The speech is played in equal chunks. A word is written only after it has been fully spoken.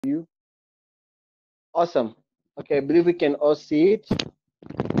you. Awesome. Okay, I believe we can all see it.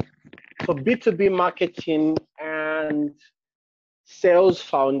 So B2B marketing and sales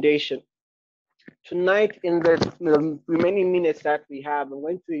foundation. Tonight, in the remaining minutes that we have, I'm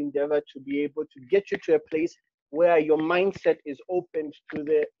going to endeavor to be able to get you to a place where your mindset is open to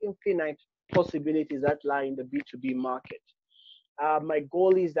the infinite possibilities that lie in the B2B market. My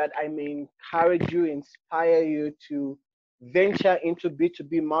goal is that I may encourage you, inspire you to venture into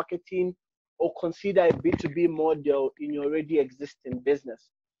B2B marketing or consider a B2B model in your already existing business.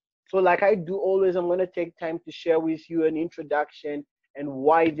 So, like I do always, I'm going to take time to share with you an introduction and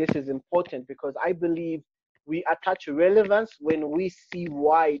why this is important, because I believe we attach relevance when we see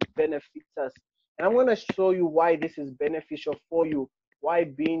why it benefits us. And I'm going to show you why this is beneficial for you, why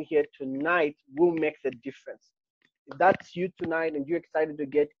being here tonight will make the difference. If that's you tonight and you're excited to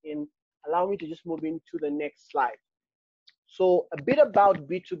get in, allow me to just move into the next slide. So, a bit about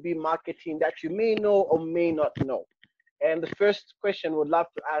B2B marketing that you may know or may not know. And the first question we'd love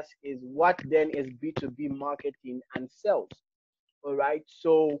to ask is, what then is B2B marketing and sales? All right.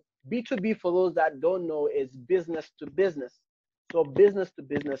 So B2B, for those that don't know, is business to business. So business to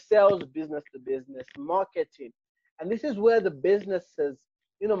business sales, business to business marketing. And this is where the businesses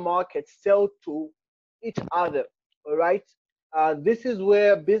in a market sell to each other. All right. This is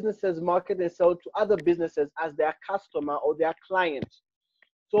where businesses market and sell to other businesses as their customer or their client.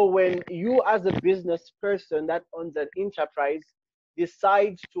 So when you as a business person that owns an enterprise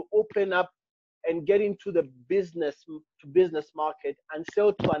decides to open up and get into the business to business market and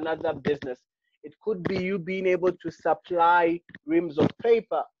sell to another business, it could be you being able to supply reams of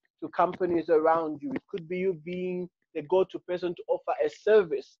paper to companies around you. It could be you being the go-to person to offer a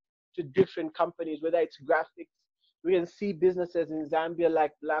service to different companies, whether it's graphics. We can see businesses in Zambia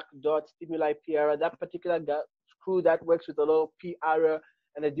like Black Dot, Stimuli PR, that particular crew that works with a lot of PR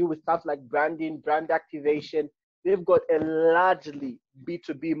and they deal with stuff like branding, brand activation. They've got a largely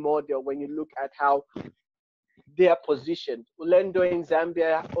B2B model when you look at how they are positioned. Ulendo in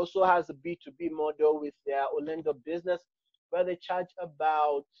Zambia also has a B2B model with their Ulendo business where they charge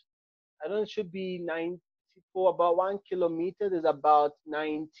about, I don't know, it should be 90, for about 1 kilometer, there's about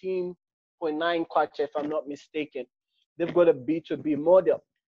 19.9 kwacha, if I'm not mistaken. They've got a B2B model.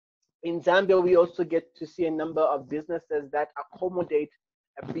 In Zambia, we also get to see a number of businesses that accommodate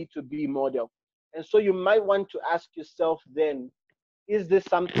a B2B model. And so you might want to ask yourself then, is this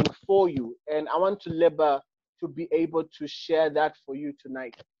something for you? And I want to labor to be able to share that for you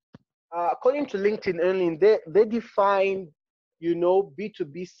tonight. According to LinkedIn Earning, they define,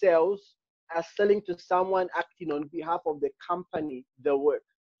 B2B sales as selling to someone acting on behalf of the company they work.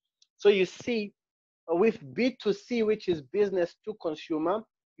 So you see, with B2C, which is business to consumer,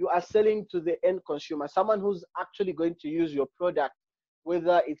 you are selling to the end consumer, someone who's actually going to use your product,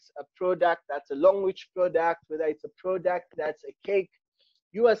 whether it's a product that's a long reach product, whether it's a product that's a cake,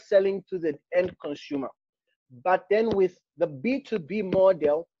 you are selling to the end consumer. But then with the B2B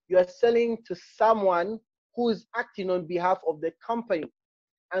model, you are selling to someone who is acting on behalf of the company.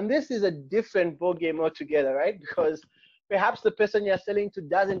 And this is a different ballgame altogether, right? Because perhaps the person you're selling to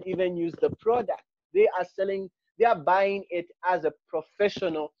doesn't even use the product. They are buying it as a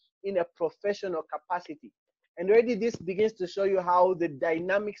professional in a professional capacity. And already this begins to show you how the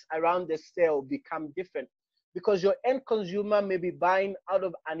dynamics around the sale become different, because your end consumer may be buying out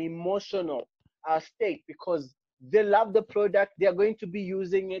of an emotional state because they love the product, they are going to be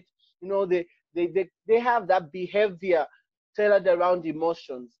using it. They have that behavior tailored around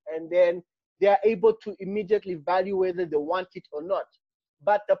emotions, and then they are able to immediately value whether they want it or not.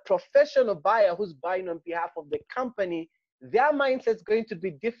 But the professional buyer who's buying on behalf of the company, their mindset is going to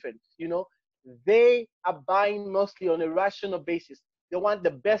be different. They are buying mostly on a rational basis. They want the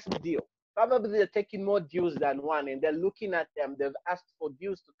best deal. Probably they're taking more deals than one, and they're looking at them. They've asked for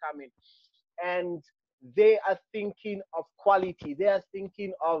deals to come in, and they are thinking of quality. They are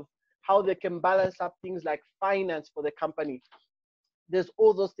thinking of how they can balance up things like finance for the company. There's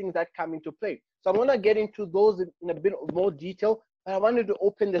all those things that come into play. So I'm going to get into those in a bit more detail, but I wanted to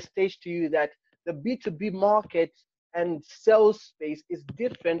open the stage to you that the B2B market and sales space is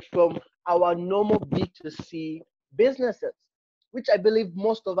different from our normal B2C businesses, which I believe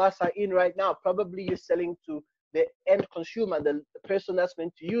most of us are in right now. Probably you're selling to the end consumer, the person that's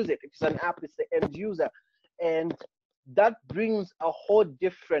meant to use it. If it's an app, it's the end user. And that brings a whole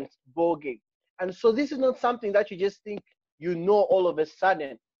different ballgame. And so this is not something that you just think you know all of a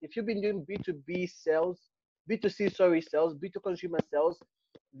sudden. If you've been doing B2B sales, B2C, sales, B2 consumer sales,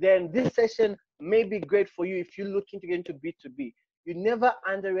 then this session may be great for you if you're looking to get into B2B. You never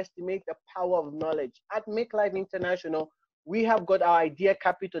underestimate the power of knowledge. At Make Life International, we have got our idea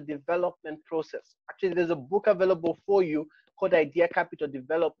capital development process. Actually, there's a book available for you called Idea Capital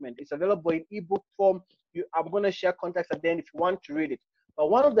Development. It's available in ebook form. I'm going to share contacts at the end if you want to read it. But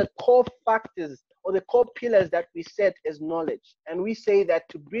one of the core factors or the core pillars that we set is knowledge. And we say that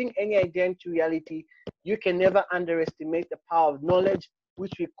to bring any idea into reality, you can never underestimate the power of knowledge,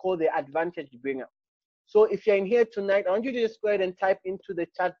 which we call the advantage bringer. So if you're in here tonight, I want you to just go ahead and type into the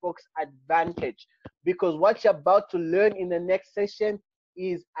chat box advantage, because what you're about to learn in the next session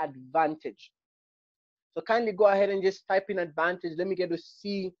is advantage. So kindly go ahead and just type in advantage. Let me get to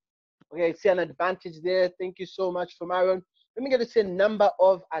see. Okay, I see an advantage there. Thank you so much from Aaron. Let me get to see a number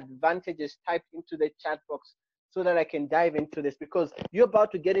of advantages typed into the chat box so that I can dive into this, because you're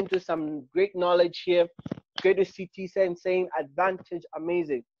about to get into some great knowledge here. Great to see T-Sen saying advantage,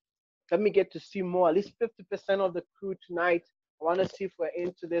 amazing. Let me get to see more. At least 50% of the crew tonight. I want to see if we're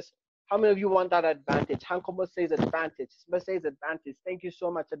into this. How many of you want that advantage? Hankomo says advantage. Smith says advantage. Thank you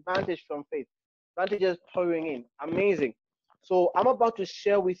so much. Advantage from Faith. Advantage is pouring in. Amazing. So I'm about to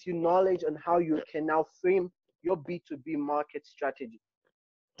share with you knowledge on how you can now frame your B2B market strategy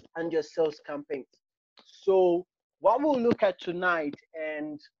and your sales campaigns. So what we'll look at tonight,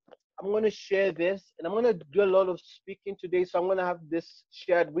 and I'm going to share this, and I'm going to do a lot of speaking today, so I'm going to have this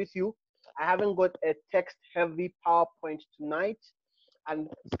shared with you. I haven't got a text-heavy PowerPoint tonight, and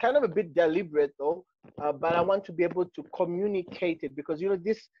it's kind of a bit deliberate though, but I want to be able to communicate it, because you know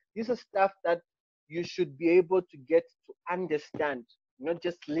this is stuff that you should be able to get to understand, not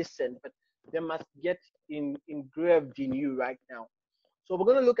just listen, but they must get engraved in you right now. So we're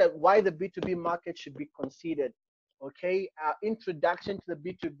going to look at why the B2B market should be considered. Okay, introduction to the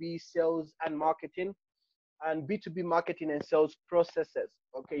B2B sales and marketing, and B2B marketing and sales processes.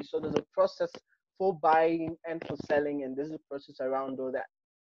 Okay, so there's a process for buying and for selling, and there's a process around all that.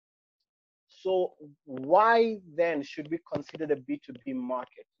 So why then should we consider the B2B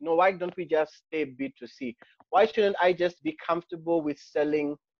market? You know, why don't we just stay B2C? Why shouldn't I just be comfortable with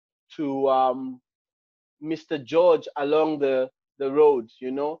selling to Mr. George along the road? You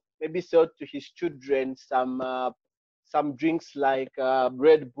know, maybe sell to his children some drinks like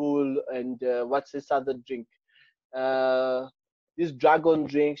Red Bull and what's this other drink? These dragon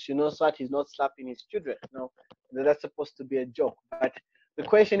drinks, you know, so that he's not slapping his children. No, that's supposed to be a joke. But the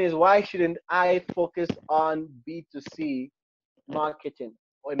question is, why shouldn't I focus on B2C marketing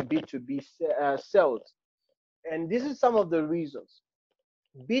or in B2B sales? And this is some of the reasons.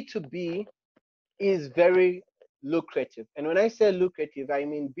 B2B is very lucrative. And when I say lucrative, I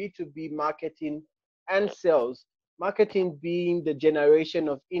mean B2B marketing and sales. Marketing being the generation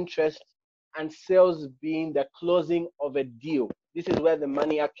of interest and sales being the closing of a deal. This is where the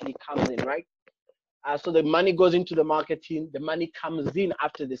money actually comes in, right? So the money goes into the marketing, the money comes in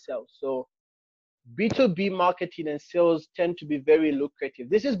after the sale. So B2B marketing and sales tend to be very lucrative.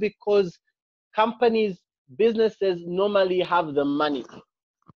 This is because companies, businesses normally have the money.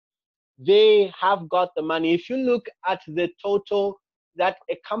 They have got the money. If you look at the total that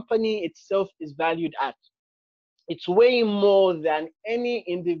a company itself is valued at, it's way more than any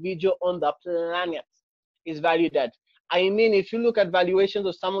individual on the planet is valued at. I mean, if you look at valuations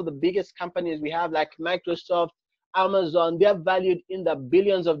of some of the biggest companies we have, like Microsoft, Amazon, they're valued in the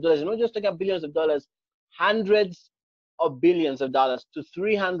billions of dollars. Not just like billions of dollars, hundreds of billions of dollars to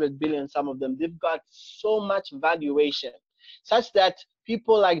 300 billion, some of them. They've got so much valuation, such that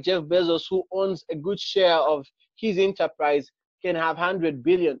people like Jeff Bezos, who owns a good share of his enterprise, can have 100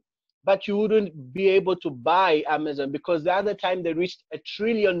 billion. But you wouldn't be able to buy Amazon, because the other time they reached $1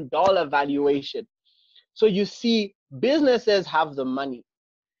 trillion valuation. So you see, businesses have the money.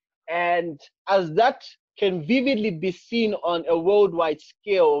 And as that can vividly be seen on a worldwide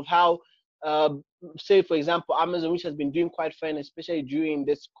scale of how, say, for example, Amazon, which has been doing quite fine, especially during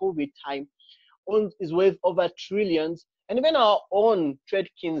this COVID time, is worth over trillions. And even our own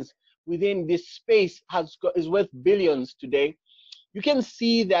Tradekins within this space is worth billions today. You can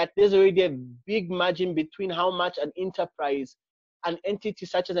see that there's already a big margin between how much an enterprise, an entity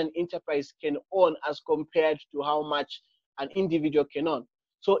such as an enterprise, can own as compared to how much an individual can own.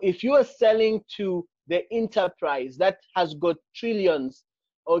 So if you are selling to the enterprise that has got trillions,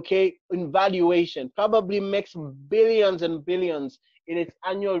 okay, in valuation, probably makes billions and billions in its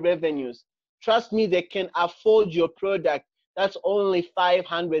annual revenues, trust me, they can afford your product. That's only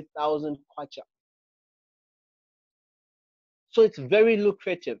 500,000 kwacha. So it's very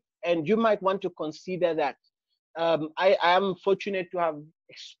lucrative, and you might want to consider that. I am fortunate to have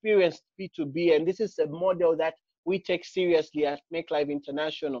experienced B2B, and this is a model that we take seriously at Make Live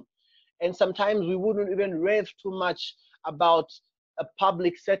International. And sometimes we wouldn't even rave too much about a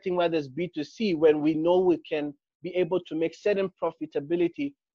public setting where there's B2C, when we know we can be able to make certain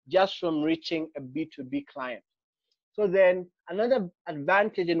profitability just from reaching a B2B client. So then another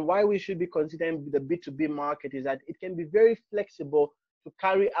advantage and why we should be considering the B2B market is that it can be very flexible to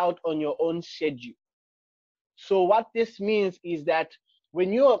carry out on your own schedule. So what this means is that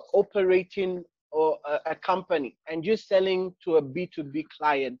when you're operating or a company and you're selling to a B2B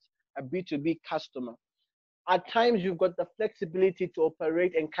client, a B2B customer, at times you've got the flexibility to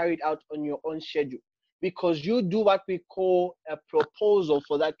operate and carry it out on your own schedule, because you do what we call a proposal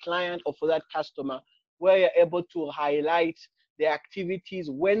for that client or for that customer, where you're able to highlight the activities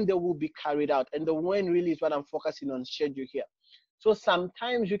when they will be carried out. And the when really is what I'm focusing on schedule here. So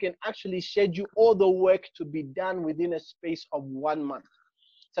sometimes you can actually schedule all the work to be done within a space of 1 month.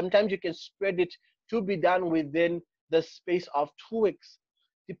 Sometimes you can spread it to be done within the space of 2 weeks,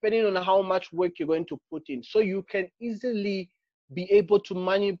 depending on how much work you're going to put in. So you can easily be able to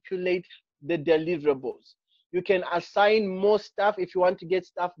manipulate the deliverables. You can assign more stuff if you want to get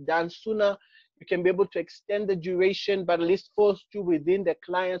stuff done sooner. You can be able to extend the duration, but at least force you within the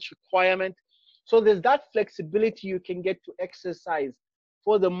client's requirement. So there's that flexibility you can get to exercise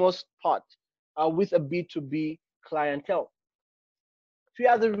for the most part with a B2B clientele. 3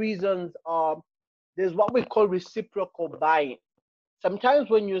 other reasons are there's what we call reciprocal buying. Sometimes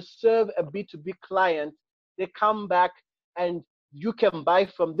when you serve a B2B client, they come back and you can buy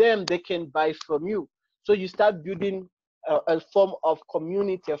from them, they can buy from you. So you start building a form of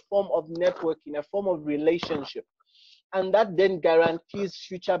community, a form of networking, a form of relationship. And that then guarantees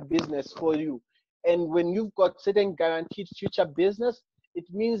future business for you. And when you've got certain guaranteed future business, it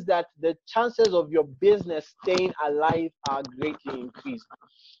means that the chances of your business staying alive are greatly increased.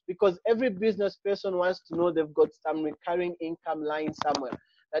 Because every business person wants to know they've got some recurring income line somewhere.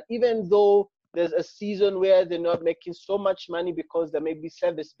 That even though there's a season where they're not making so much money because they may be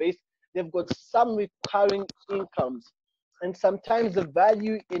service-based, they've got some recurring incomes. And sometimes the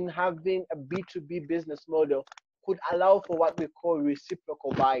value in having a B2B business model could allow for what we call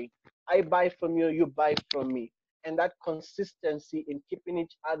reciprocal buying. I buy from you, you buy from me. And that consistency in keeping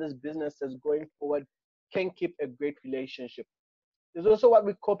each other's businesses going forward can keep a great relationship. There's also what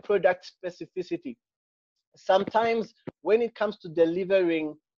we call product specificity. Sometimes when it comes to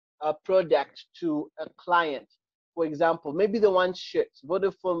delivering a product to a client, for example, maybe they want shirts.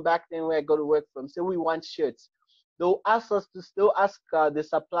 Vodafone back then where I go to work from, say we want shirts. They'll ask us to still ask the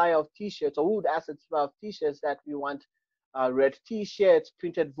supplier of t-shirts, or we would ask the supplier of t-shirts that we want red t-shirts,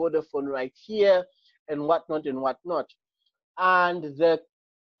 printed Vodafone right here, and whatnot and whatnot. And the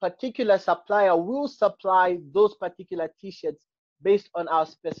particular supplier will supply those particular t-shirts based on our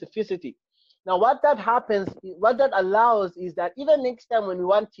specificity. Now, what that happens, what that allows is that even next time when we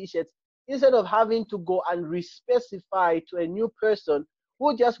want t-shirts, instead of having to go and re-specify to a new person,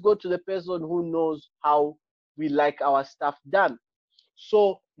 we'll just go to the person who knows how we like our stuff done.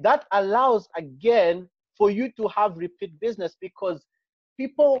 So that allows, again, for you to have repeat business, because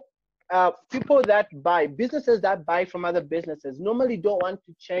people that buy, businesses that buy from other businesses normally don't want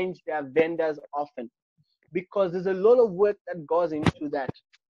to change their vendors often, because there's a lot of work that goes into that.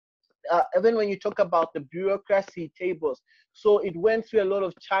 Even when you talk about the bureaucracy tables, so it went through a lot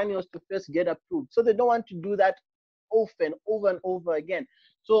of channels to first get approved. So they don't want to do that often, over and over again.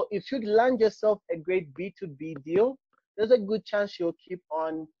 So if you land yourself a great B2B deal, there's a good chance you'll keep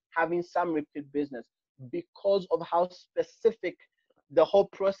on having some repeat business because of how specific the whole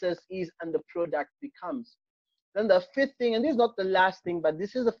process is and the product becomes. Then the fifth thing, and this is not the last thing, but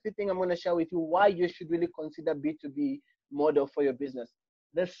this is the fifth thing I'm going to share with you why you should really consider B2B model for your business.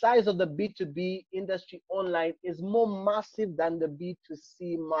 The size of the B2B industry online is more massive than the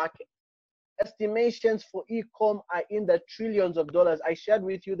B2C market. Estimations for e-com are in the trillions of dollars. I shared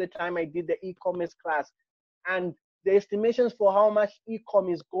with you the time I did the e-commerce class, and the estimations for how much e-com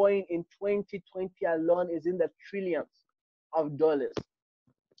is going in 2020 alone is in the trillions of dollars.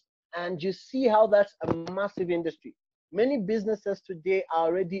 And you see how that's a massive industry. Many businesses today are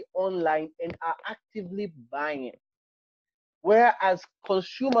already online and are actively buying it. Whereas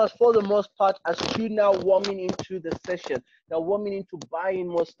consumers, for the most part, are still now warming into the session. They're warming into buying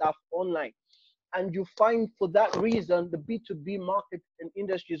more stuff online. And you find for that reason, the B2B market and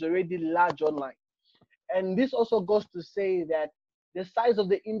industry is already large online. And this also goes to say that the size of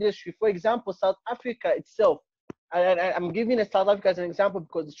the industry, for example, South Africa itself, and I'm giving South Africa as an example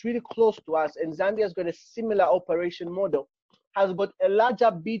because it's really close to us, and Zambia's got a similar operation model, has got a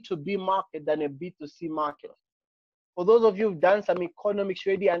larger B2B market than a B2C market. For those of you who've done some economics,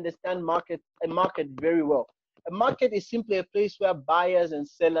 you already understand a market very well. A market is simply a place where buyers and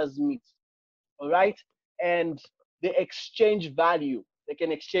sellers meet, all right? And they exchange value. They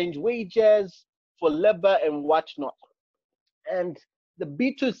can exchange wages. for labor and whatnot. And the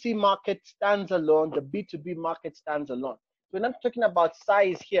B2C market stands alone, the B2B market stands alone. We're not talking about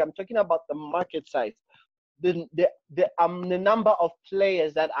size here, I'm talking about the market size. The number of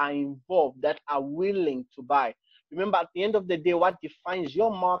players that are involved that are willing to buy. Remember, at the end of the day, what defines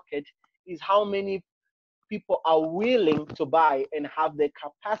your market is how many people are willing to buy and have the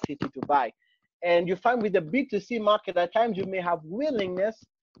capacity to buy. And you find with the B2C market, at times you may have willingness,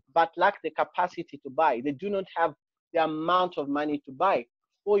 but lack the capacity to buy. They do not have the amount of money to buy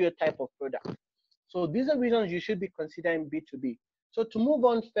for your type of product. So these are reasons you should be considering B2B. So to move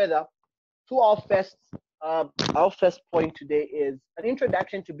on further to our first point today is an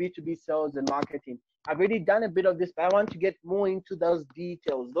introduction to B2B sales and marketing. I've already done a bit of this, but I want to get more into those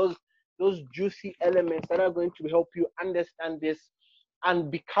details, those juicy elements that are going to help you understand this and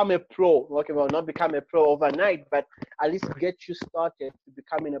become a pro. Okay, well, not become a pro overnight, but at least get you started to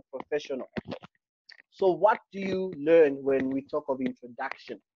becoming a professional. So what do you learn when we talk of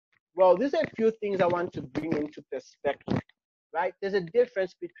introduction? Well, there's a few things I want to bring into perspective, right? There's a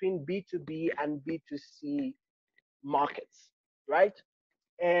difference between B2B and B2C markets, right?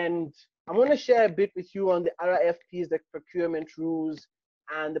 And I'm going to share a bit with you on the RFPs, the procurement rules,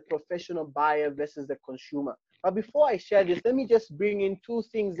 and the professional buyer versus the consumer. But before I share this, let me just bring in two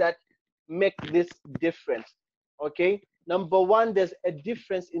things that make this different, okay? Number one, there's a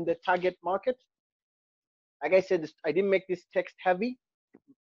difference in the target market. Like I said, I didn't make this text heavy.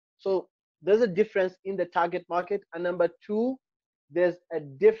 So there's a difference in the target market. And number two, there's a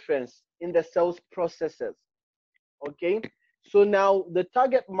difference in the sales processes, okay? So now the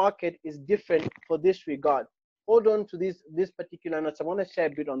target market is different for this regard. Hold on to these particular notes. I want to share a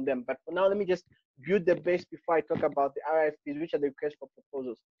bit on them. But for now, let me just build the base before I talk about the RFPs, which are the requests for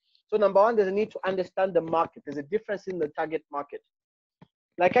proposals. So number one, there's a need to understand the market. There's a difference in the target market.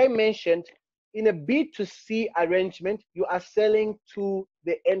 Like I mentioned, in a B2C arrangement, you are selling to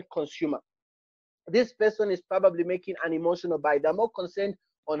the end consumer. This person is probably making an emotional buy. They're more concerned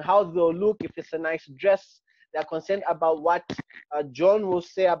on how they'll look, if it's a nice dress. They're concerned about what John will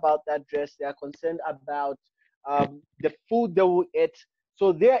say about that dress. They are concerned about the food they will eat.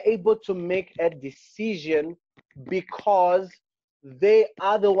 So they're able to make a decision because they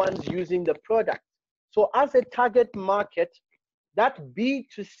are the ones using the product. So as a target market, that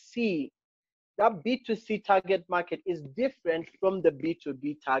B2C target market is different from the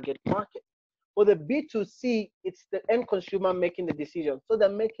B2B target market. For the B2C, it's the end consumer making the decision. So they're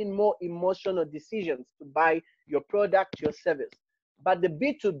making more emotional decisions to buy your product, your service. But the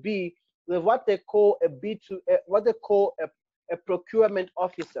B2B, with what they call a procurement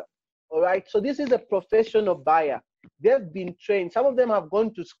officer. All right. So this is a professional buyer. They've been trained. Some of them have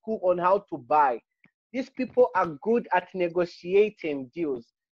gone to school on how to buy. These people are good at negotiating deals.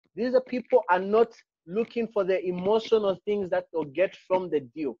 These people are not looking for the emotional things that they'll get from the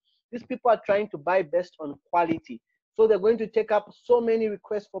deal. These people are trying to buy based on quality. So they're going to take up so many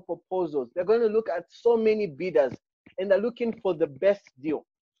requests for proposals. They're going to look at so many bidders, and they're looking for the best deal.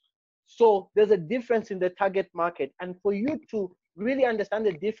 So there's a difference in the target market. And for you to really understand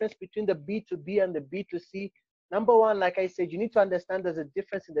the difference between the B2B and the B2C, number one, like I said, you need to understand there's a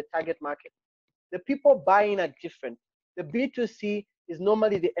difference in the target market. The people buying are different. The B2C is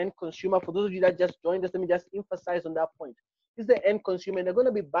normally the end consumer. For those of you that just joined us, let me just emphasize on that point. It's the end consumer, and they're going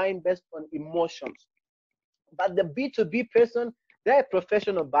to be buying based on emotions. But the B2B person, they're a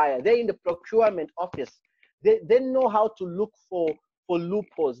professional buyer. They're in the procurement office. They know how to look for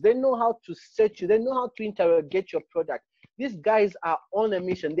loopholes. They know how to search you. They know how to interrogate your product. These guys are on a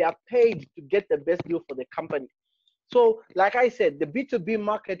mission. They are paid to get the best deal for the company. So, like I said, the B2B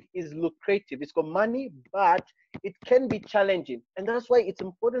market is lucrative. It's got money, but it can be challenging. And that's why it's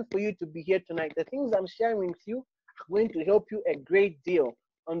important for you to be here tonight. The things I'm sharing with you are going to help you a great deal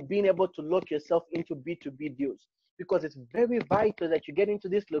on being able to lock yourself into B2B deals, because it's very vital that you get into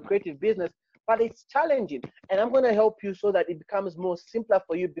this lucrative business, but it's challenging. And I'm going to help you so that it becomes more simpler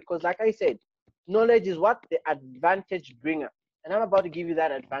for you, because like I said, knowledge is what? The advantage bringer. And I'm about to give you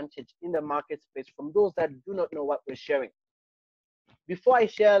that advantage in the market space from those that do not know what we're sharing. Before I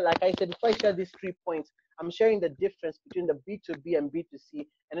share, like I said, before I share these 3 points, I'm sharing the difference between the B2B and B2C,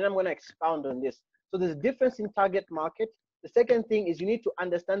 and then I'm going to expound on this. So there's a difference in target market. The second thing is you need to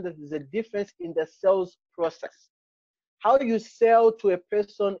understand that there's a difference in the sales process. How you sell to a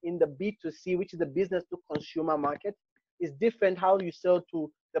person in the B2C, which is the business to consumer market, is different how you sell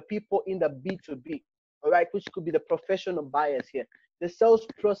to the people in the B2B. All right, which could be the professional buyers here. The sales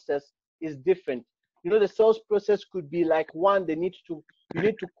process is different. You know, the sales process could be like, one, you need to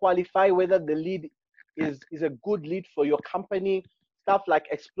qualify whether the lead is a good lead for your company. stuff like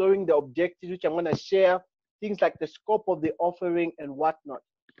exploring the objectives, which I'm going to share, things like the scope of the offering and whatnot.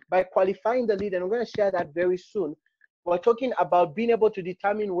 By qualifying the lead, and I'm going to share that very soon, we're talking about being able to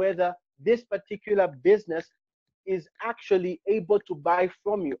determine whether this particular business is actually able to buy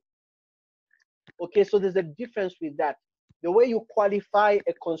from you. Okay, so there's a difference with that. The way you qualify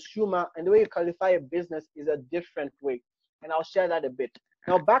a consumer and the way you qualify a business is a different way. And I'll share that a bit.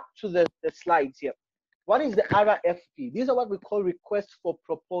 Now back to the slides here. What is the RFP? These are what we call requests for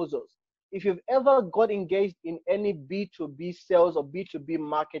proposals. If you've ever got engaged in any B2B sales or B2B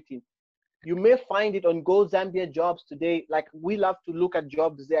marketing, you may find it on Go Zambia jobs today. Like, we love to look at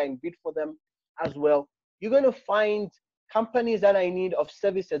jobs there and bid for them as well. You're going to find companies that are in need of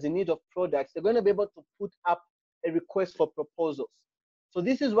services, in need of products. They're going to be able to put up a request for proposals. So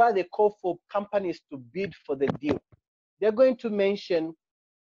this is why they call for companies to bid for the deal. They're going to mention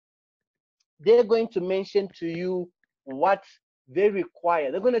to you what they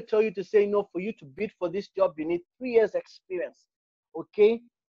require. They're going to tell you to say, no, for you to bid for this job, you need 3 years experience. Okay?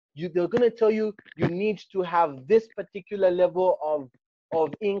 They're going to tell you you need to have this particular level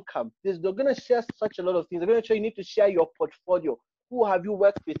of income. They're going to share such a lot of things. They're going to tell you need to share your portfolio. Who have you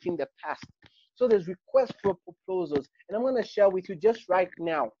worked with in the past? So there's requests for proposals. And I'm going to share with you just right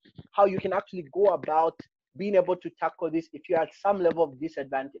now how you can actually go about being able to tackle this if you're at some level of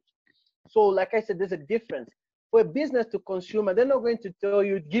disadvantage. So like I said, there's a difference. For a business to consumer, they're not going to tell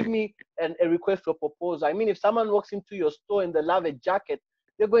you, give me a request for proposal. I mean, if someone walks into your store and they love a jacket,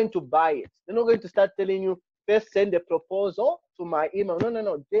 they're going to buy it. They're not going to start telling you, first send a proposal to my email.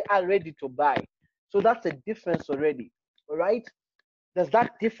 No. They are ready to buy. So that's a difference already. All right? There's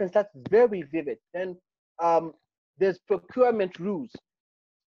that difference. That's very vivid. Then there's procurement rules.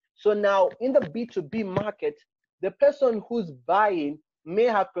 So now in the B2B market, the person who's buying may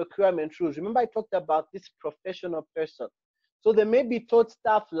have procurement rules. Remember, I talked about this professional person. So they may be told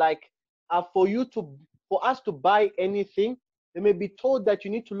stuff like, for us to buy anything, they may be told that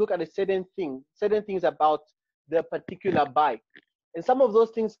you need to look at certain things about the particular buy. And some of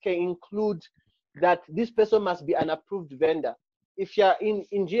those things can include that this person must be an approved vendor. If you're in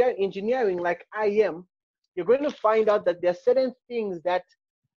engineering like I am, you're going to find out that there are certain things there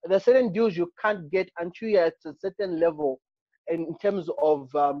are certain deals you can't get until you're at a certain level in terms of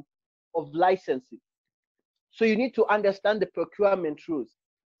licensing. So you need to understand the procurement rules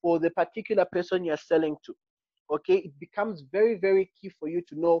for the particular person you're selling to. Okay, it becomes very, very key for you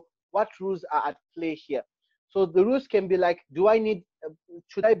to know what rules are at play here. So the rules can be like,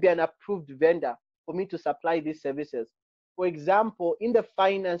 should I be an approved vendor for me to supply these services? For example, in the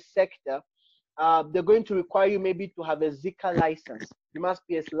finance sector, they're going to require you maybe to have a Zika license. You must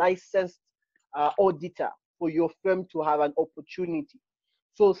be a licensed auditor for your firm to have an opportunity.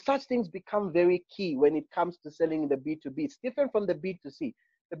 So such things become very key when it comes to selling in the B2B. It's different from the B2C.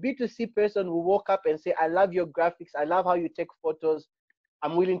 The B2C person will walk up and say, I love your graphics. I love how you take photos.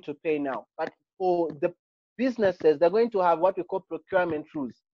 I'm willing to pay now. But for the businesses, they're going to have what we call procurement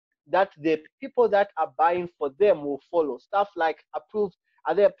rules that the people that are buying for them will follow. Stuff like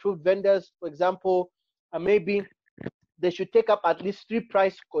are they approved vendors? For example, maybe they should take up at least 3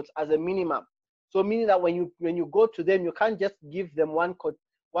 price quotes as a minimum. So meaning that when you go to them, you can't just give them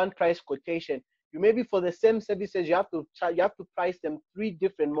one price quotation. You maybe for the same services, you have to price them 3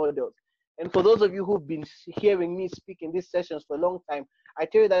 different models. And for those of you who've been hearing me speak in these sessions for a long time, I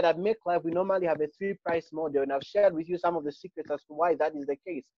tell you that at Make Life, we normally have a 3-price model, and I've shared with you some of the secrets as to why that is the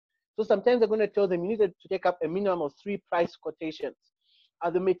case. So sometimes they're going to tell them you need to take up a minimum of 3 price quotations.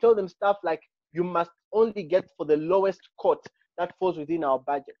 They may tell them stuff like, you must only get for the lowest quote that falls within our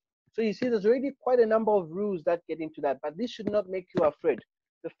budget. So you see, there's already quite a number of rules that get into that, but this should not make you afraid.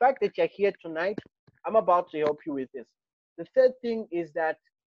 The fact that you're here tonight, I'm about to help you with this. The third thing is that,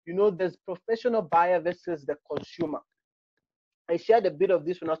 there's professional buyer versus the consumer. I shared a bit of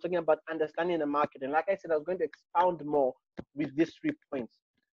this when I was talking about understanding the market. And like I said, I was going to expound more with these 3 points.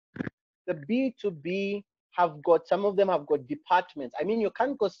 The B2B some of them have got departments. I mean, you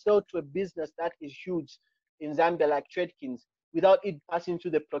can't go sell to a business that is huge in Zambia like Tradekins without it passing to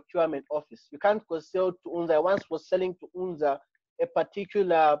the procurement office. You can't go sell to UNZA. I once was selling to UNZA a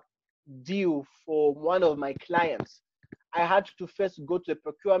particular deal for one of my clients. I had to first go to the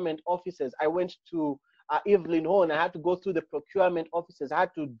procurement offices. I went to Evelyn Horn. I had to go through the procurement offices. I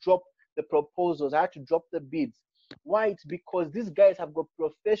had to drop the proposals. I had to drop the bids. Why? It's because these guys have got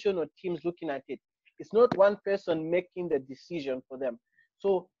professional teams looking at it. It's not one person making the decision for them.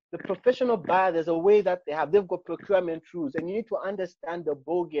 So the professional buyer, there's a way that they've got procurement rules, and you need to understand the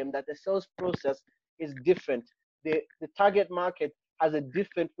ball game that the sales process is different. The target market has a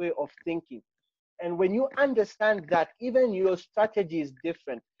different way of thinking. And when you understand that, even your strategy is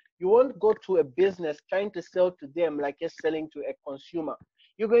different. You won't go to a business trying to sell to them like you're selling to a consumer.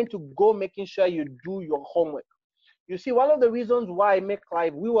 You're going to go making sure you do your homework. You see, one of the reasons why Make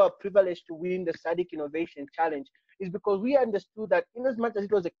Live, we were privileged to win the SADC Innovation Challenge is because we understood that in as much as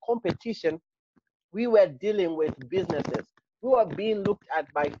it was a competition, we were dealing with businesses who were being looked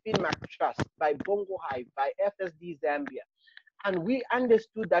at by Finmac Trust, by Bongo Hive, by FSD Zambia. And we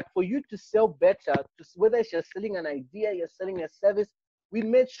understood that for you to sell better, whether you're selling an idea, you're selling a service, we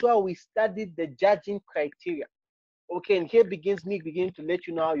made sure we studied the judging criteria. Okay, and here begins me beginning to let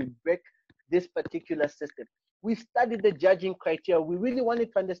you know how you break this particular system. We studied the judging criteria. We really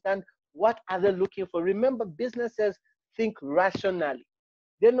wanted to understand what are they looking for. Remember, businesses think rationally.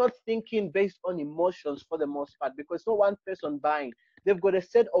 They're not thinking based on emotions for the most part, because no one person buying. They've got a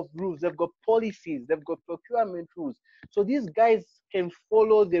set of rules, they've got policies, they've got procurement rules. So these guys can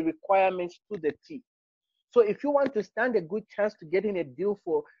follow the requirements to the T. So if you want to stand a good chance to getting a deal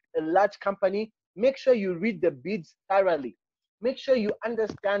for a large company, make sure you read the bids thoroughly. Make sure you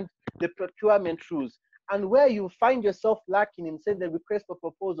understand the procurement rules. And where you find yourself lacking in, say, the request for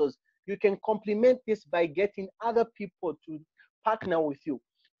proposals, you can complement this by getting other people to partner with you.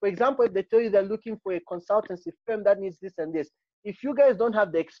 For example, if they tell you they're looking for a consultancy firm that needs this and this, if you guys don't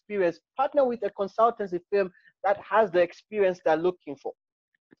have the experience, partner with a consultancy firm that has the experience they're looking for.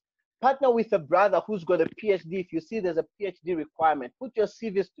 Partner with a brother who's got a PhD. If you see there's a PhD requirement, put your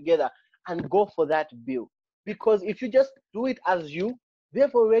CVs together and go for that bill. Because if you just do it as you,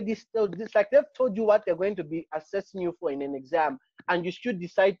 they've already still, it's like they've told you what they're going to be assessing you for in an exam, and you should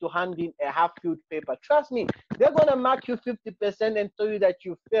decide to hand in a half-filled paper. Trust me, they're going to mark you 50% and tell you that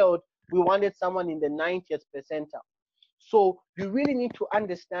you failed. We wanted someone in the 90th percentile. So you really need to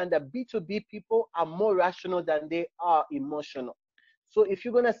understand that B2B people are more rational than they are emotional. So if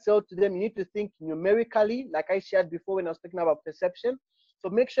you're going to sell to them, you need to think numerically, like I shared before when I was talking about perception. So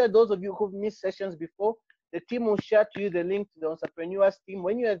make sure those of you who've missed sessions before, the team will share to you the link to the entrepreneurs team.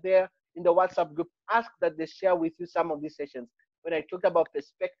 When you're there in the WhatsApp group, ask that they share with you some of these sessions. When I talked about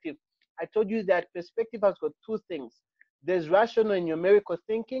perspective, I told you that perspective has got two things. There's rational and numerical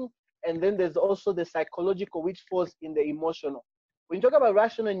thinking, and then there's also the psychological, which falls in the emotional. When you talk about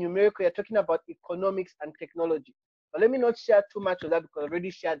rational and numerical, you're talking about economics and technology. But let me not share too much of that because I've already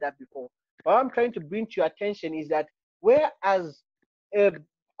shared that before. What I'm trying to bring to your attention is that whereas a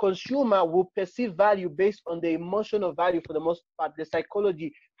consumer will perceive value based on the emotional value for the most part, the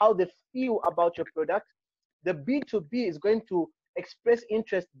psychology, how they feel about your product, the B2B is going to express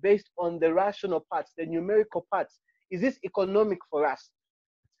interest based on the rational parts, the numerical parts. Is this economic for us?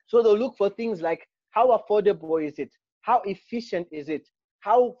 So they'll look for things like how affordable is it? How efficient is it?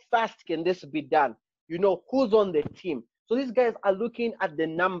 How fast can this be done? You know, who's on the team? So these guys are looking at the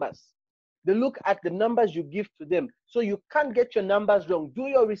numbers. They look at the numbers you give to them. So you can't get your numbers wrong. Do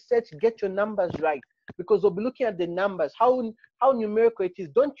your research, get your numbers right, because they'll be looking at the numbers, how numerical it is.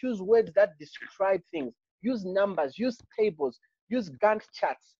 Don't use words that describe things. Use numbers, use tables, use Gantt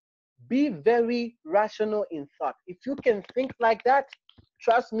charts. Be very rational in thought. If you can think like that,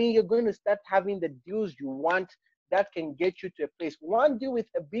 trust me, you're going to start having the deals you want that can get you to a place. One deal with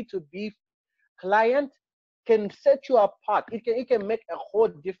a B2B client can set you apart. It can make a whole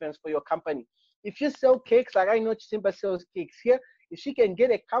difference for your company. If you sell cakes, like I know Simba sells cakes here, if she can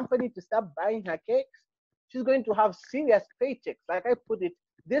get a company to start buying her cakes, she's going to have serious paychecks. Like I put it,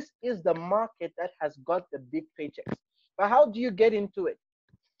 this is the market that has got the big paychecks. But how do you get into it?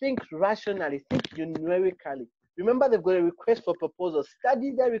 Think rationally, think numerically. Remember, they've got a request for proposals.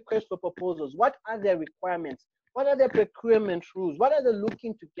 Study their request for proposals. What are their requirements? What are their procurement rules? What are they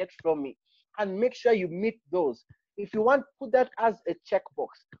looking to get from me? And make sure you meet those. If you want, put that as a checkbox.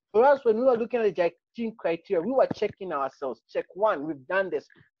 For us, when we were looking at the judging criteria, we were checking ourselves. Check 1, we've done this.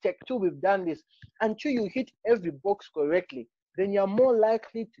 Check 2, we've done this. Until you hit every box correctly, then you're more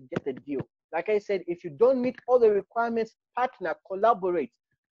likely to get a deal. Like I said, if you don't meet all the requirements, partner, collaborate.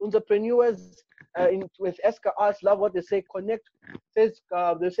 Entrepreneurs with SKRs love what they say, connect, they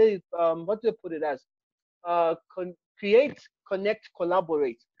say, what do they put it as? Create, connect,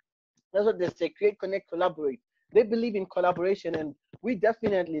 collaborate. That's what they say, create, connect, collaborate. They believe in collaboration, and we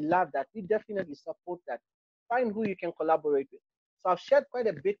definitely love that. We definitely support that. Find who you can collaborate with. So I've shared quite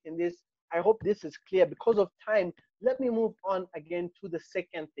a bit in this. I hope this is clear. Because of time, let me move on again to the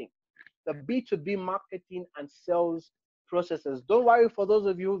second thing, the B2B marketing and sales processes. Don't worry, for those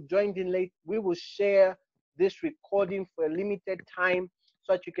of you who joined in late, we will share this recording for a limited time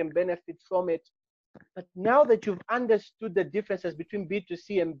so that you can benefit from it. But now that you've understood the differences between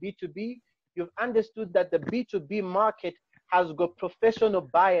B2C and B2B, you've understood that the B2B market has got professional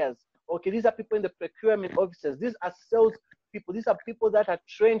buyers, Okay, these are people in the procurement offices. These are sales people. These are people that are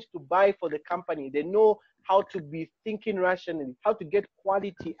trained to buy for the company. They know how to be thinking rationally, how to get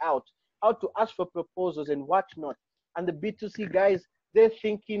quality out, how to ask for proposals and whatnot. And the B2C guys, they're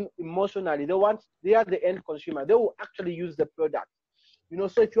thinking emotionally. They are the end consumer. They will actually use the product. You know,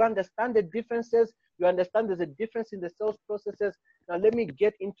 so if you understand the differences, you understand there's a difference in the sales processes. Now let me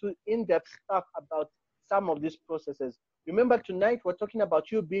get into in-depth stuff about some of these processes. Remember, tonight we're talking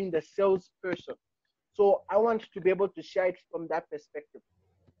about you being the salesperson. So I want to be able to share it from that perspective.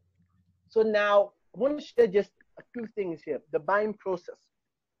 So now I want to share just a few things here. The buying process.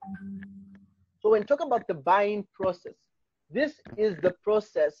 So when talk about the buying process, this is the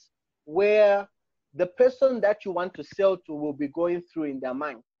process where the person that you want to sell to will be going through in their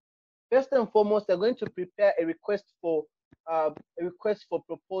mind. First and foremost, they're going to prepare a request for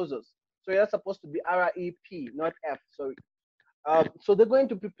proposals. So you're supposed to be REP, not F. Sorry. So they're going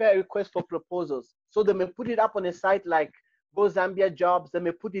to prepare a request for proposals. So they may put it up on a site like Go Zambia Jobs. They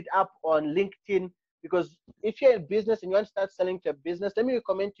may put it up on LinkedIn, because if you're in business and you want to start selling to a business, let me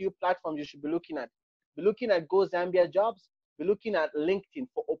recommend to you platforms you should be looking at. Be looking at Go Zambia Jobs. Be looking at LinkedIn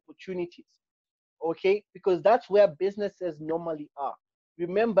for opportunities. Okay, because that's where businesses normally are.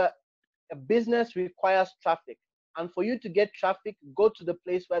 Remember, a business requires traffic, and for you to get traffic, go to the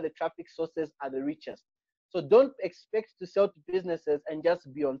place where the traffic sources are the richest. So don't expect to sell to businesses and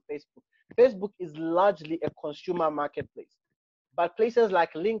just be on Facebook. Facebook is largely a consumer marketplace, but places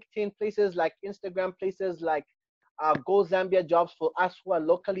like LinkedIn, places like Instagram, places like Go Zambia Jobs, for us who are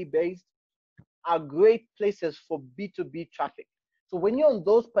locally based, are great places for B2B traffic. So when you're on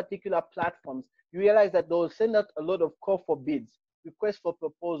those particular platforms, you realize that they'll send out a lot of call for bids, requests for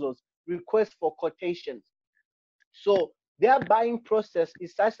proposals, requests for quotations. So their buying process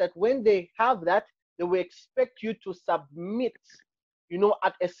is such that when they have that, they will expect you to submit, you know,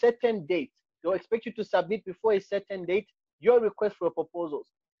 at a certain date. They'll expect you to submit before a certain date your request for proposals.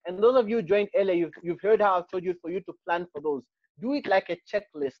 And those of you who joined earlier, you've heard how I've told you for you to plan for those. Do it like a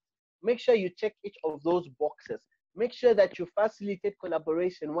checklist. Make sure you check each of those boxes. Make sure that you facilitate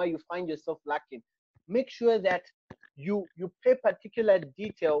collaboration where you find yourself lacking. Make sure that you pay particular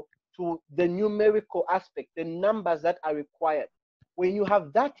detail to the numerical aspect, the numbers that are required. When you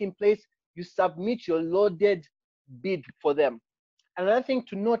have that in place, you submit your loaded bid for them. Another thing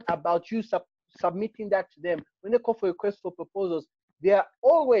to note about you submitting that to them, when they call for requests for proposals, they are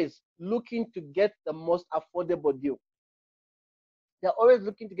always looking to get the most affordable deal. They're always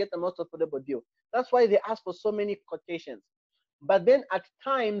looking to get the most affordable deal. That's why they ask for so many quotations. But then at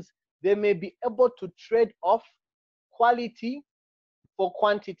times, they may be able to trade off quality for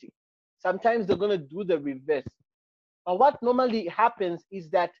quantity. Sometimes they're going to do the reverse. But what normally happens is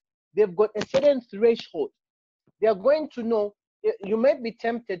that they've got a certain threshold. They're going to know, you might be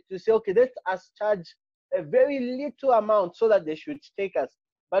tempted to say, okay, let us charge a very little amount so that they should take us.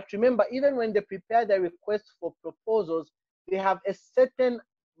 But remember, even when they prepare their request for proposals, they have a certain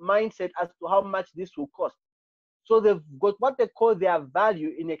mindset as to how much this will cost. So they've got what they call their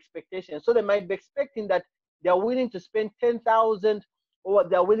value in expectation. So they might be expecting that they're willing to spend 10,000 or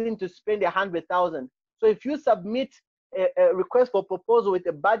they're willing to spend 100,000. So if you submit a request for proposal with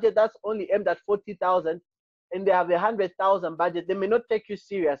a budget that's only aimed at 40,000 and they have 100,000 budget, they may not take you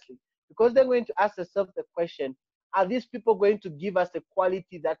seriously, because they're going to ask themselves the question, are these people going to give us the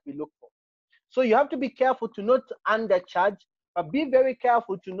quality that we look for? So you have to be careful to not undercharge, but be very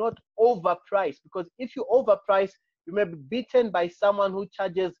careful to not overprice, because if you overprice, you may be beaten by someone who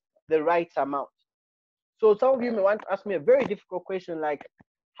charges the right amount. So some of you may want to ask me a very difficult question like,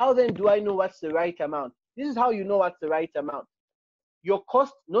 how then do I know what's the right amount? This is how you know what's the right amount. Your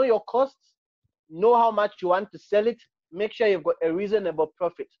cost, know your costs, know how much you want to sell it, make sure you've got a reasonable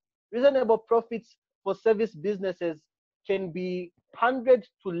profit. Reasonable profits for service businesses can be 100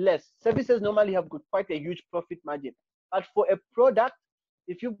 to less. Services normally have got quite a huge profit margin. But for a product,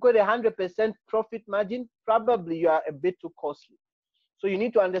 if you've got 100% profit margin, probably you are a bit too costly. So you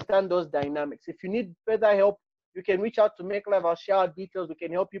need to understand those dynamics. If you need further help, you can reach out to Make Live. I'll share our details. We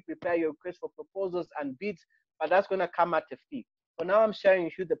can help you prepare your request for proposals and bids, but that's going to come at a fee. For now, I'm sharing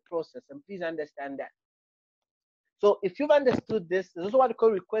with you the process, and please understand that. So if you've understood this, this is what we call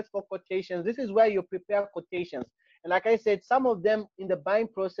request for quotations. This is where you prepare quotations. And like I said, some of them in the buying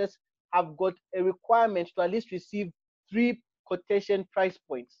process have got a requirement to at least receive 3 quotation price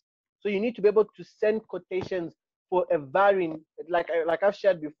points. So you need to be able to send quotations for a varying, like I've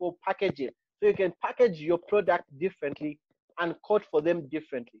shared before, packaging. So you can package your product differently and quote for them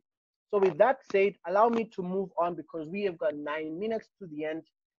differently. So with that said, allow me to move on because we have got 9 minutes to the end.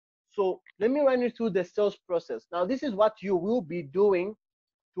 So let me run you through the sales process. Now, this is what you will be doing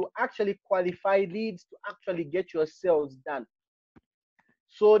to actually qualify leads, to actually get your sales done.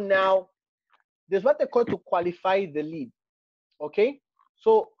 So now there's what they call to qualify the lead. Okay,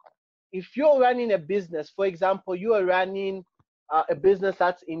 so if you're running a business, for example, you are running a business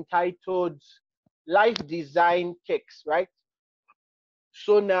that's entitled Life Design Cakes, right?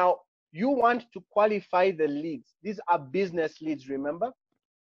 So now you want to qualify the leads. These are business leads, remember?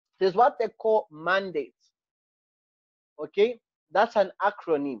 There's what they call mandates. Okay, that's an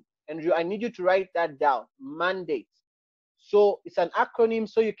acronym, and I need you to write that down. Mandate. So it's an acronym,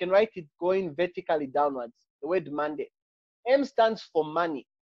 so you can write it going vertically downwards. The word mandate. M stands for money.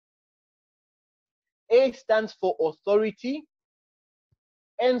 A stands for authority.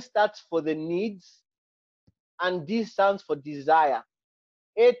 N stands for the needs, and D stands for desire.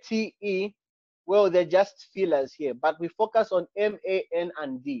 ATE, well, they're just fillers here, but we focus on M, A, N,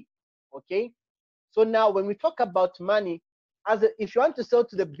 and D. Okay. So now when we talk about money, if you want to sell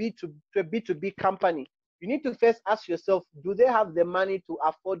to a B2B company, you need to first ask yourself, do they have the money to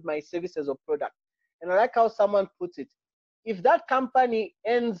afford my services or product? And I like how someone puts it. If that company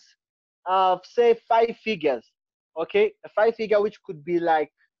earns, say, 5 figures, okay, a 5-figure, which could be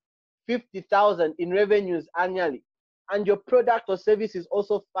like 50,000 in revenues annually, and your product or service is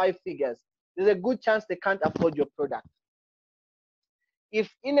also 5 figures, there's a good chance they can't afford your product. If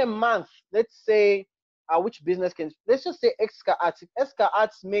in a month, let's say, which business can, let's just say Exca Arts. If Exca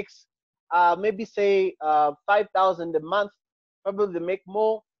Arts makes maybe say 5,000 a month, probably they make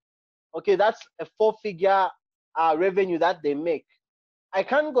more. Okay, that's a 4-figure revenue that they make. I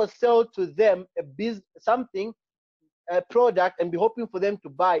can't go sell to them a product, and be hoping for them to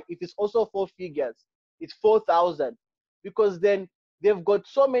buy if it's also 4 figures. It's 4,000, because then they've got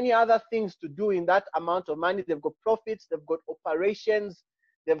so many other things to do in that amount of money. They've got profits, they've got operations,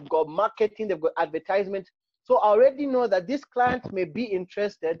 they've got marketing, they've got advertisement. So I already know that this client may be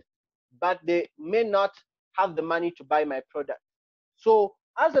interested, but they may not have the money to buy my product. So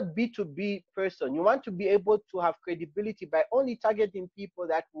as a B2B person, you want to be able to have credibility by only targeting people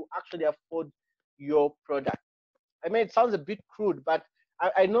that will actually afford your product. I mean, it sounds a bit crude, but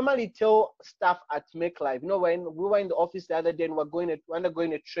I normally tell staff at Make Live, you know, when we were in the office the other day and we're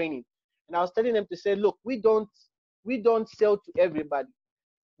undergoing a training, and I was telling them to say, look, we don't sell to everybody.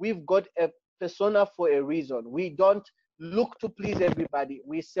 We've got a persona for a reason. We don't look to please everybody.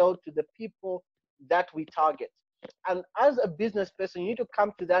 We sell to the people that we target. And as a business person, you need to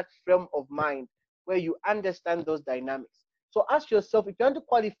come to that frame of mind where you understand those dynamics. So ask yourself, if you want to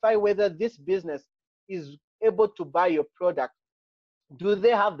qualify whether this business is able to buy your product, do they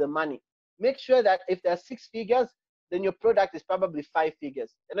have the money? Make sure that if they're 6 figures, then your product is probably 5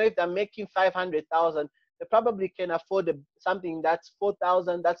 figures. You know, if they're making 500,000, they probably can afford something that's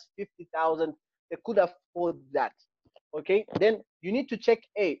 4,000, that's 50,000. They could afford that. Okay, then you need to check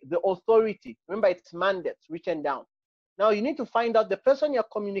the authority. Remember, it's mandates written down. Now you need to find out the person you're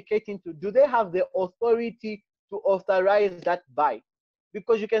communicating to, do they have the authority to authorize that buy?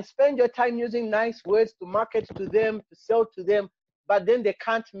 Because you can spend your time using nice words to market to them, to sell to them, but then they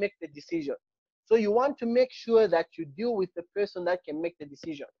can't make the decision. So you want to make sure that you deal with the person that can make the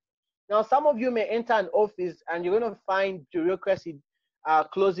decision. Now, some of you may enter an office and you're going to find bureaucracy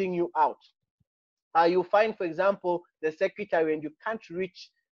closing you out. You find, for example, the secretary, and you can't reach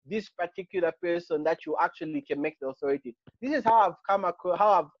this particular person that you actually can make the authority. This is how I've come across,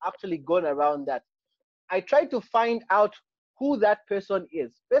 how I've actually gone around that. I try to find out who that person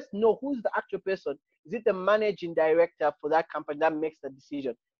is. First, know who's the actual person. Is it the managing director for that company that makes the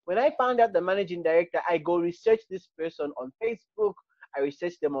decision? When I found out the managing director, I go research this person on Facebook, I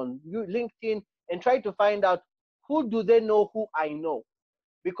research them on LinkedIn, and try to find out who do they know who I know.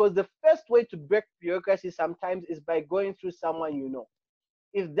 Because the first way to break bureaucracy sometimes is by going through someone you know.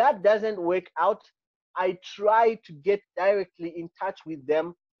 If that doesn't work out, I try to get directly in touch with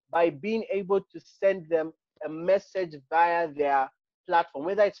them by being able to send them a message via their platform,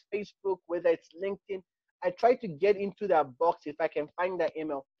 whether it's Facebook, whether it's LinkedIn. I try to get into their box if I can find their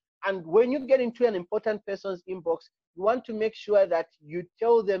email. And when you get into an important person's inbox, you want to make sure that you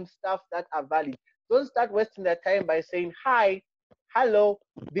tell them stuff that are valid. Don't start wasting their time by saying hi, hello,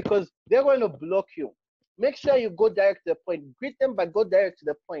 because they're going to block you. Make sure you go direct to the point. Greet them, but go direct to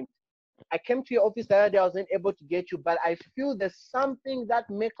the point. I came to your office the other day, I wasn't able to get you, but I feel there's something that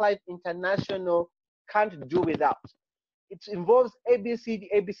Make Life International can't do without. It involves ABC,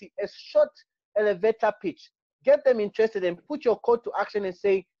 a short elevator pitch. Get them interested and put your call to action and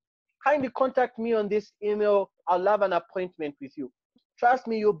say, kindly contact me on this email. I'll have an appointment with you. Trust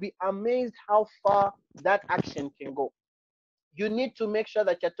me, you'll be amazed how far that action can go. You need to make sure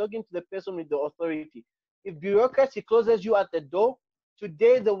that you're talking to the person with the authority. If bureaucracy closes you at the door,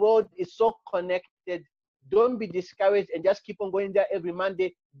 Today, the world is so connected. Don't be discouraged and just keep on going there every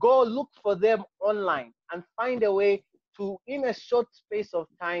Monday. Go look for them online and find a way to, in a short space of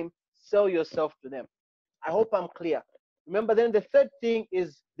time, sell yourself to them. I hope I'm clear. Remember, then the third thing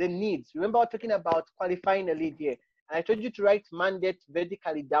is the needs. Remember, we're talking about qualifying a lead here. And I told you to write mandate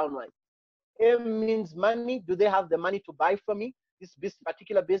vertically downward. M means money. Do they have the money to buy from me, this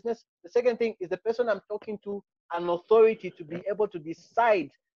particular business? The second thing is the person I'm talking to an authority to be able to decide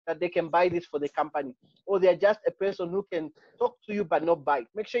that they can buy this for the company, or they're just a person who can talk to you but not buy.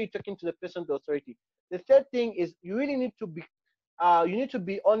 Make sure you're talking to the person, the authority. The third thing is you really need to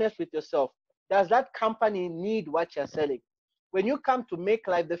be honest with yourself. Does that company need what you're selling? When you come to Make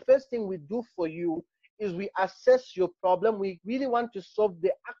Life, the first thing we do for you is we assess your problem. We really want to solve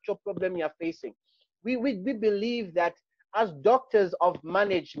the actual problem you're facing. We believe that as doctors of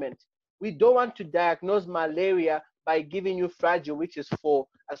management, we don't want to diagnose malaria by giving you Fragile, which is for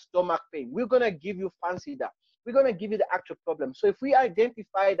a stomach pain. We're going to give you Fancida. We're going to give you the actual problem. So if we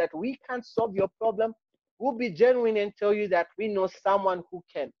identify that we can't solve your problem, we'll be genuine and tell you that we know someone who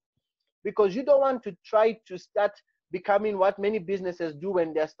can. Because you don't want to try to start becoming what many businesses do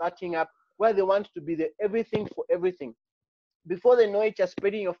when they're starting up, where they want to be the everything for everything. Before they know it, you're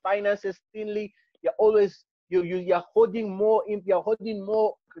spreading your finances thinly. You're always you're holding more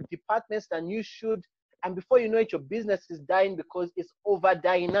departments than you should, and before you know it, your business is dying because it's over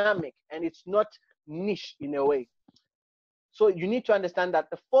dynamic and it's not niche in a way. So you need to understand that.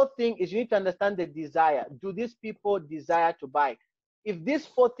 The fourth thing is you need to understand the desire. Do these people desire to buy? If these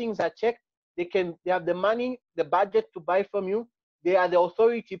four things are checked, they have the money, the budget to buy from you. They are the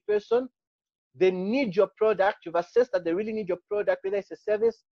authority person. They need your product. You've assessed that they really need your product, whether it's a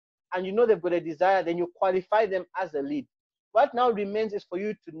service, and you know they've got a desire, then you qualify them as a lead. What now remains is for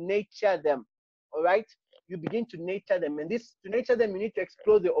you to nurture them. All right? You begin to nurture them. And to nurture them, you need to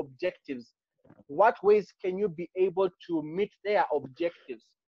explore the objectives. What ways can you be able to meet their objectives?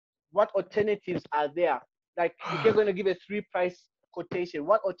 What alternatives are there? Like if you're going to give a 3-price quotation,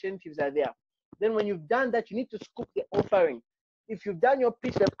 what alternatives are there? Then when you've done that, you need to scoop the offering. If you've done your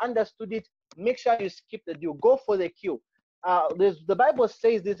pitch, they've understood it, make sure you skip the deal. Go for the queue. The Bible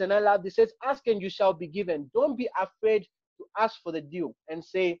says this, and I love this. It says, ask and you shall be given. Don't be afraid to ask for the deal and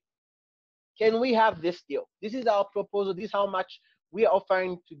say, can we have this deal? This is our proposal. This is how much we are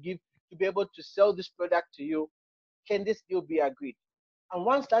offering to give to be able to sell this product to you. Can this deal be agreed? And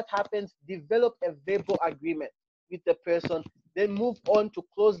once that happens, develop a verbal agreement with the person, then move on to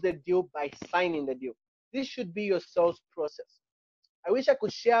close the deal by signing the deal. This should be your sales process. I wish I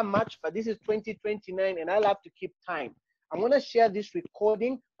could share much, but this is 2029 and I love to keep time. I'm going to share this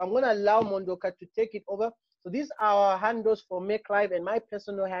recording. I'm going to allow Mondoka to take it over. So these are our handles for Make Live and my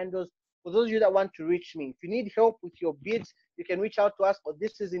personal handles for those of you that want to reach me. If you need help with your bids, you can reach out to us, or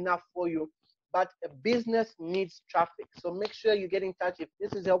this is enough for you. But a business needs traffic. So make sure you get in touch if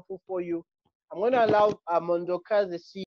this is helpful for you. I'm going to allow Mondoka, the CEO,